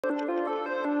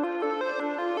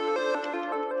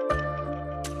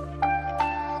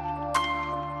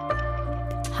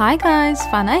Hi guys,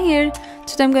 Fana here.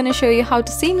 Today I'm going to show you how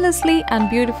to seamlessly and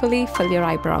beautifully fill your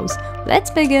eyebrows. Let's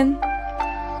begin.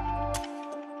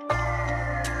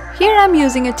 Here I'm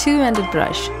using a two-ended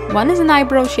brush. One is an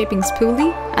eyebrow shaping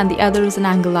spoolie and the other is an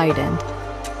angle-eyed end.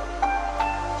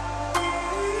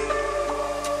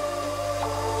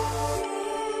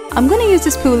 I'm going to use the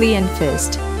spoolie end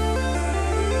first.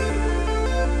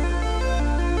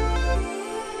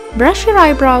 Brush your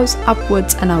eyebrows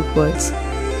upwards and outwards.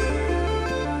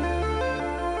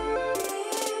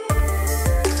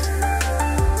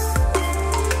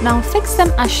 Now fix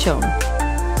them as shown.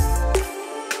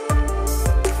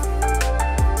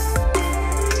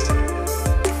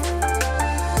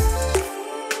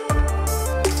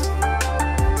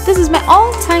 This is my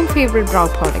all-time favorite brow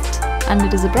product, and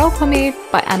it is a brow pomade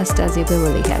by Anastasia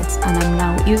Beverly Hills, and I'm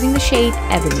now using the shade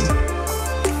Ebony.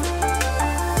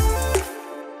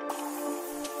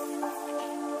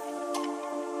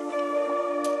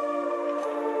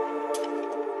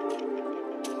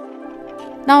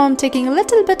 Now I'm taking a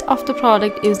little bit of the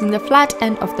product using the flat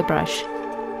end of the brush.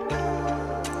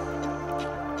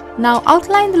 Now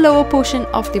outline the lower portion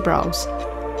of the brows.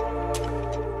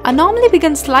 I normally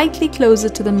begin slightly closer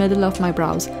to the middle of my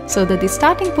brows so that the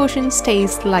starting portion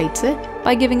stays lighter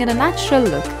by giving it a natural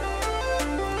look.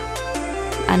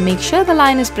 And make sure the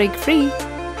line is break free.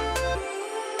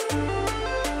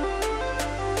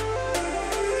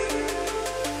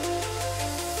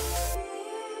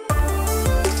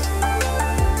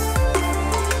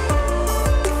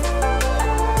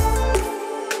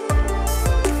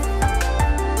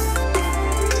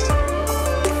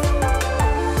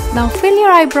 Now fill your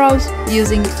eyebrows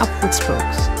using upward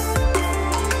strokes.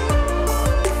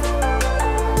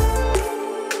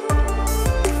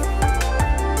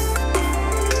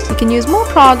 You can use more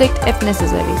product if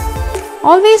necessary.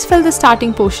 Always fill the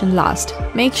starting portion last.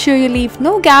 Make sure you leave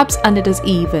no gaps and it is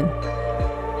even.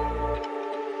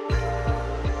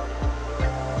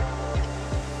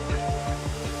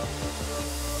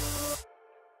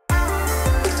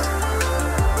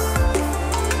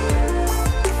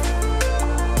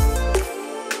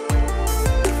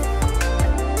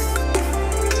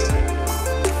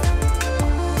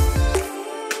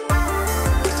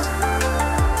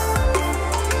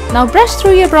 Now brush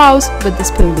through your brows with the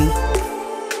spoolie.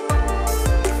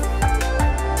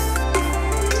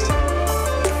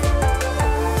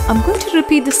 I'm going to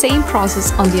repeat the same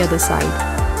process on the other side.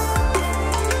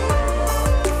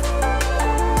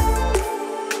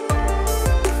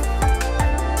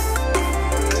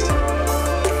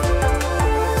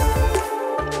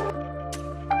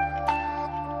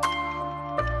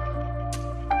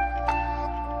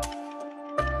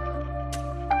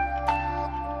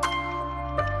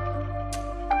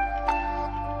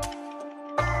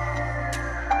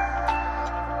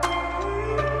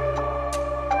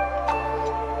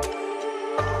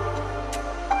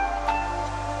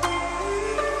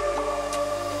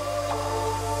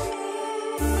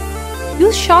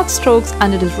 Use short strokes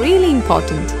and it is really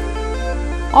important.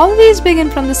 Always begin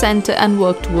from the center and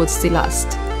work towards the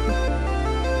last.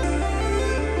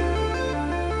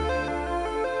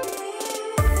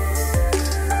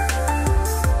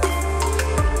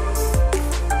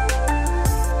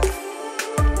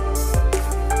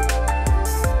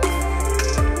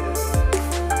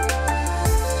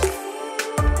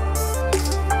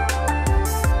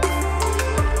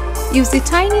 Use the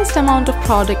tiniest amount of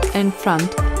product in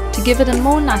front to give it a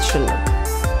more natural look.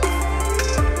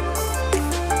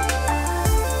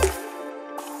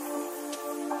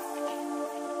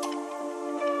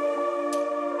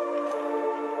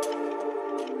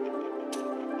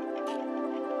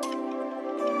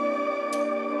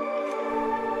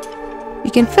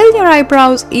 You can fill your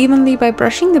eyebrows evenly by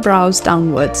brushing the brows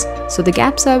downwards so the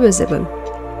gaps are visible.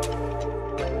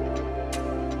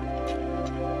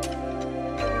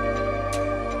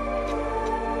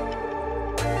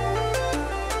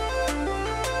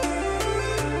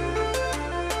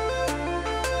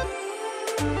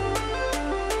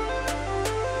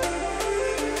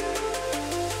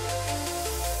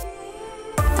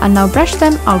 And now brush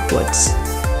them outwards.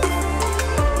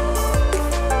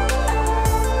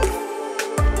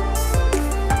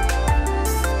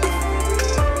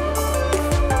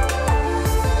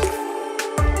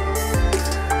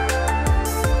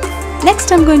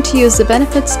 Next I'm going to use the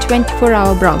Benefits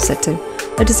 24-Hour Brow Setter.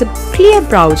 It is a clear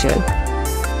brow gel.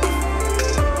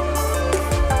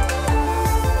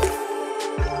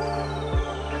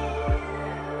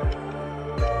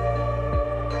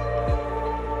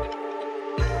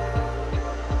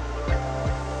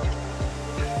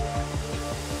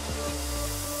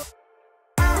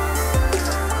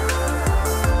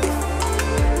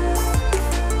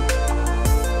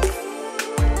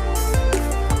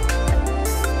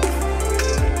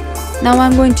 Now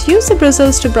I'm going to use the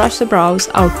bristles to brush the brows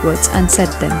outwards and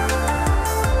set them.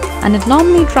 And it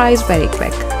normally dries very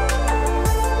quick.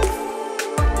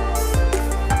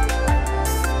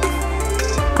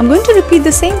 I'm going to repeat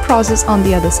the same process on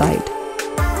the other side.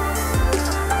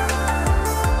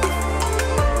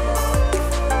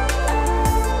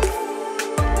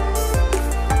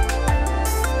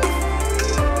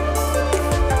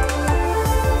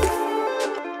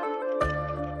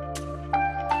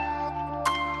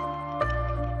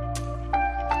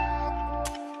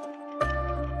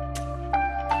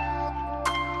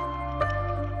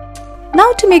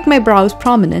 Now to make my brows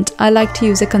prominent, I like to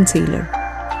use a concealer.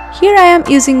 Here I am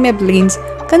using Maybelline's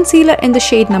concealer in the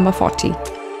shade number 40.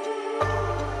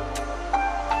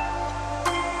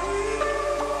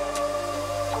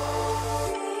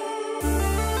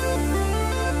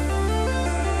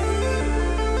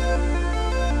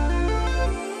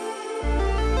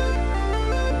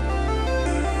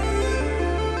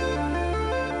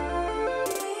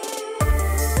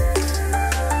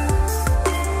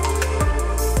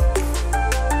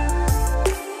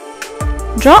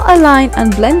 Draw a line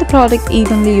and blend the product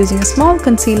evenly using a small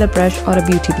concealer brush or a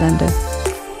beauty blender.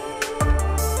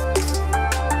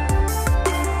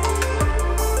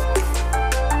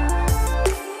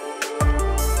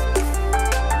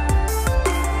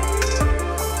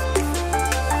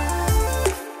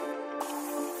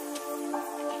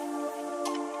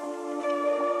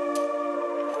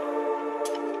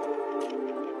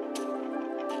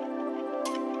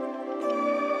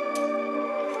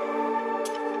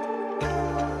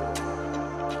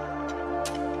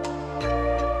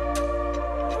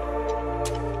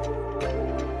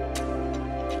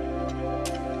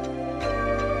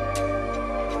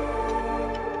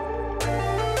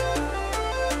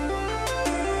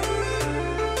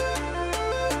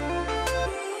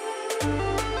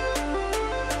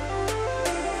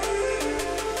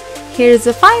 Here is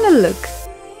the final look.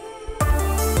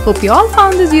 Hope you all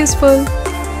found this useful.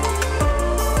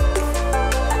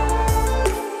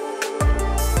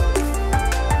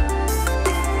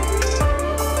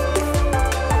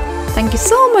 Thank you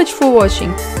so much for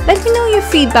watching. Let me know your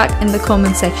feedback in the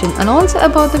comment section and also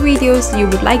about the videos you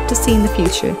would like to see in the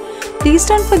future. Please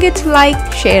don't forget to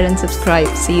like, share and subscribe.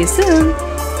 See you soon.